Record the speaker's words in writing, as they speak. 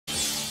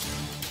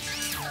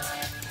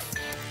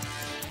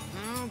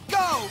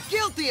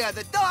Via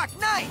the Dark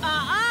Knight!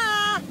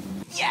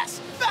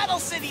 Yes, Battle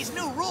City's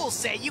new rules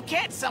say you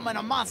can't summon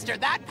a monster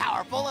that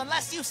powerful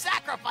unless you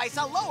sacrifice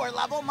a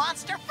lower-level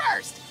monster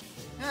first.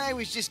 I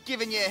was just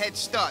giving you a head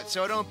start,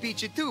 so I don't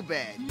beat you too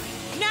bad.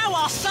 Now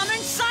I'll summon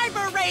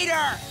Cyber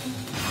Raider!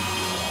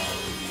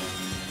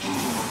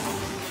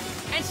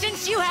 And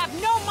since you have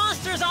no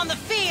monsters on the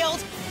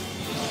field,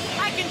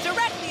 I can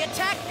directly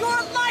attack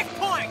your life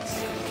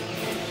points!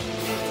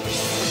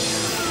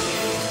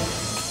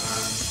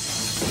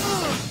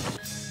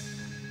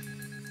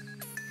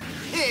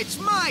 It's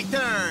my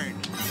turn!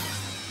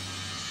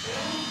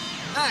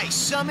 I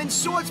summon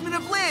Swordsman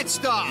of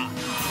Landstar!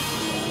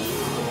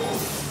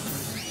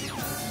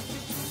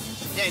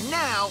 And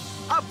now,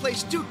 I'll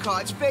place 2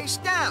 cards face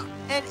down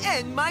and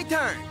end my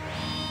turn.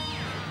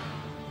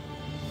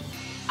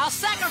 I'll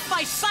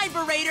sacrifice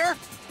Cyber Raider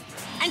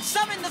and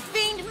summon the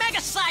Fiend Mega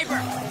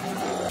Cyber!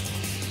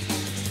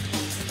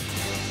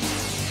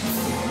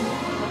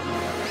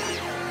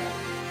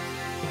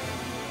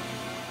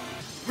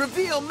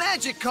 Reveal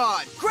magic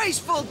card,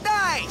 Graceful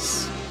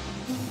Dice!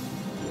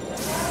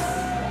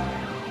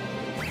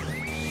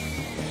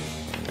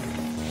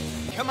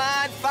 Come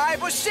on,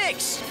 5 or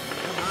 6!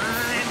 Come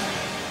on!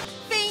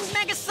 Fiend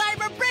Mega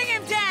Cyber, bring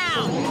him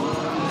down!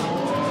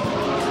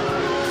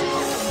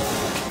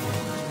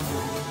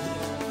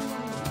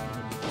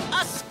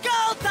 A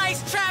Skull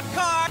Dice trap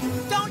card!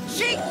 Don't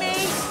cheat me!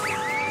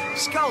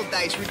 Skull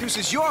Dice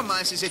reduces your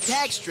monster's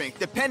attack strength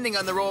depending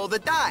on the roll of the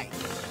die.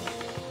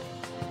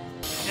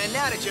 And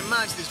now that your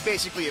monster's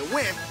basically a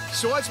wimp,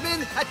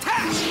 Swordsman,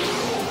 attack!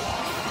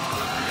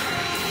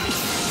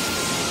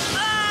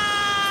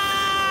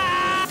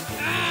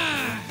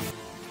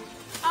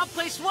 I'll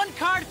place 1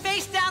 card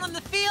face down on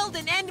the field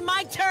and end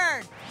my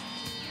turn.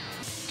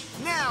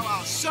 Now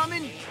I'll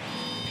summon...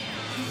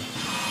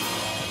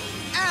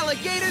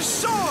 Alligator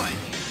Sword!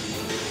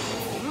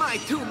 My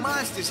 2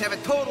 monsters have a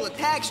total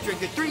attack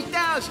strength of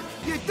 3,000.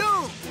 You're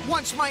doomed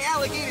once my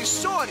Alligator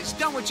Sword is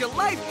done with your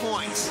life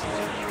points.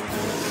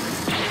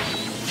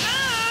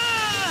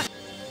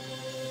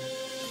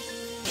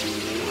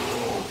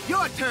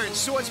 Your turn,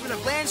 Swordsman of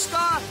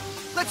Landstar.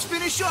 Let's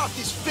finish off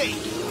this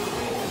fate.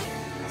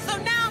 So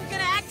now I'm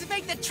gonna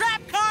activate the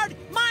trap card,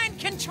 Mind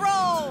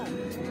Control!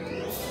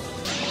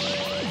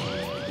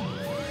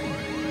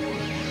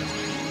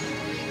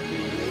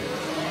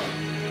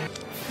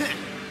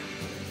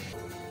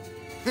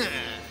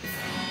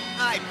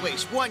 I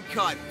place 1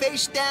 card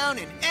face down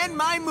and end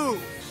my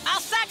move. I'll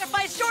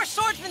sacrifice your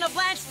Swordsman of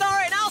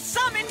Landstar and I'll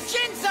summon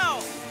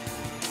Jinzo!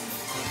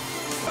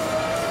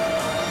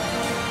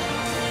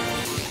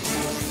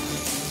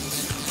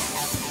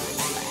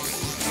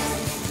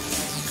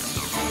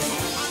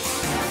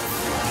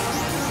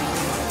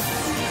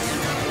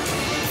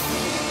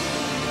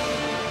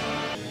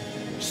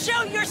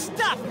 Show your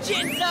stuff,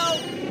 Jinzo!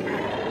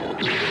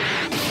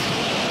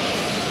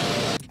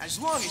 As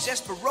long as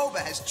Espa Roba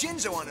has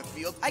Jinzo on the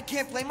field, I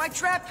can't play my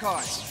trap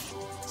cards.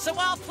 So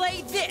I'll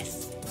play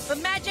this, the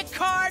magic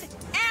card,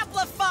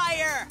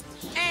 Amplifier!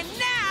 And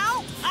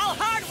now, I'll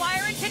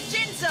hardwire into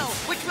Jinzo,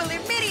 which will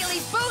immediately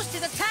boost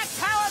his attack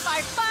power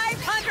by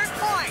 500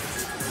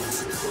 points!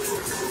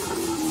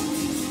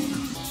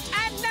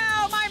 And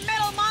now, my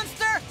metal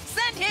monster,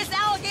 send his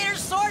alligator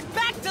sword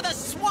back to the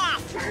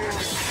swamp!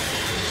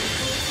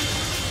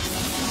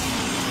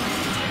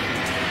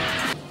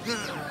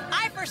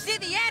 I foresee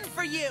the end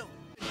for you!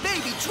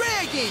 Baby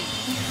Dragon!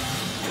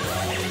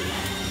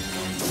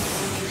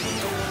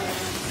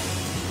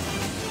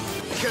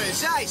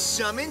 Cause I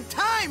summon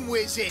Time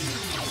Wizard!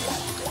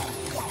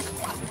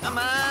 Come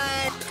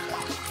on!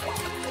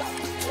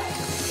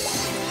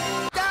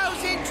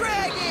 Thousand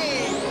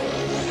Dragon!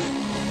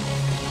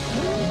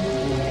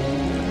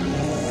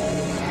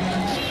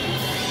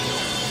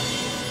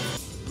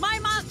 My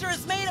monster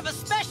is made of a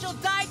special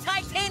dyed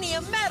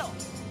titanium metal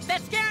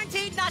that's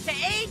guaranteed not to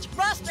age,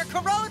 rust, or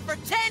corrode for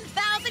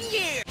 10,000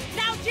 years!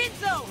 Now,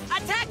 Jinzo,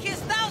 attack his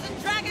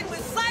 1,000 Dragon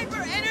with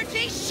Cyber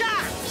Energy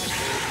Shock!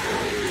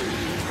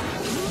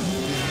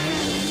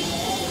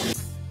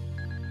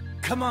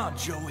 Come on,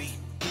 Joey.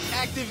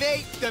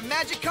 Activate the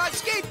Magic Card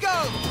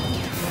Scapegoat!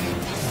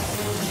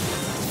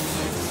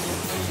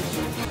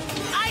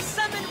 I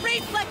summon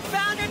Reflex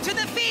Bounder to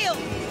the field!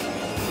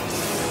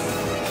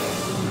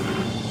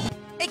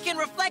 It can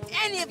reflect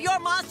any of your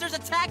monster's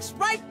attacks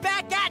right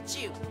back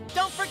at you!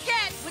 Don't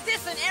forget, with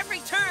this in every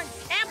turn,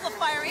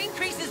 Amplifier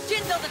increases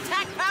Jinzo's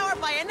attack power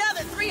by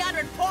another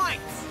 300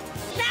 points!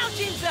 Now,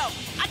 Jinzo,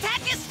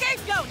 attack his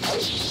Scapegoat!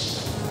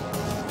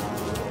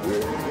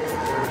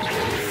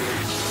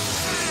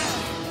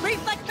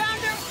 Reflex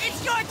Bounder,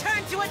 it's your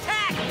turn to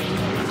attack!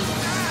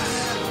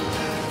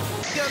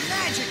 The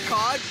magic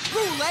card,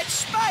 Roulette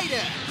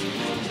Spider!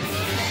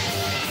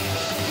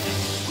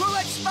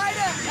 Roulette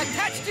Spider,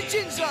 attached to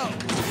Jinzo!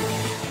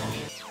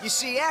 You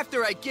see,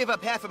 after I give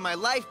up half of my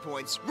life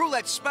points,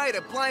 Roulette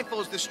Spider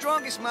blindfolds the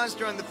strongest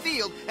monster on the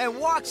field and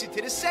walks it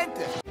to the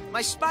center.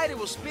 My spider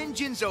will spin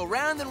Jinzo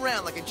round and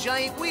round like a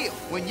giant wheel.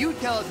 When you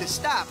tell it to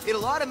stop,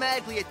 it'll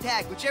automatically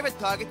attack whichever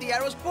target the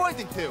arrow's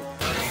pointing to.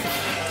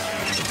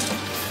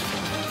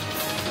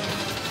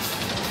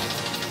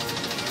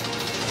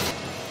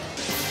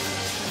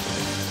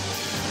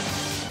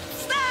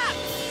 Stop!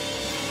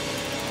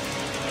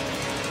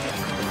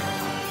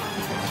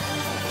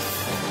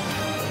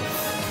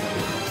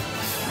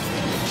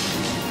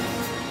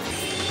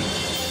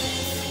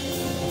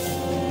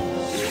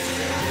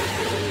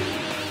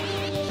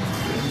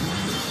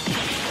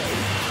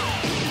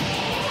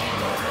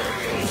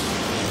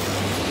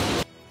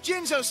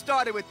 Jinzo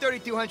started with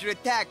 3,200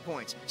 attack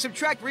points.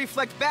 Subtract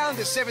reflect bound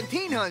to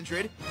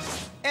 1,700,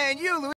 and you lose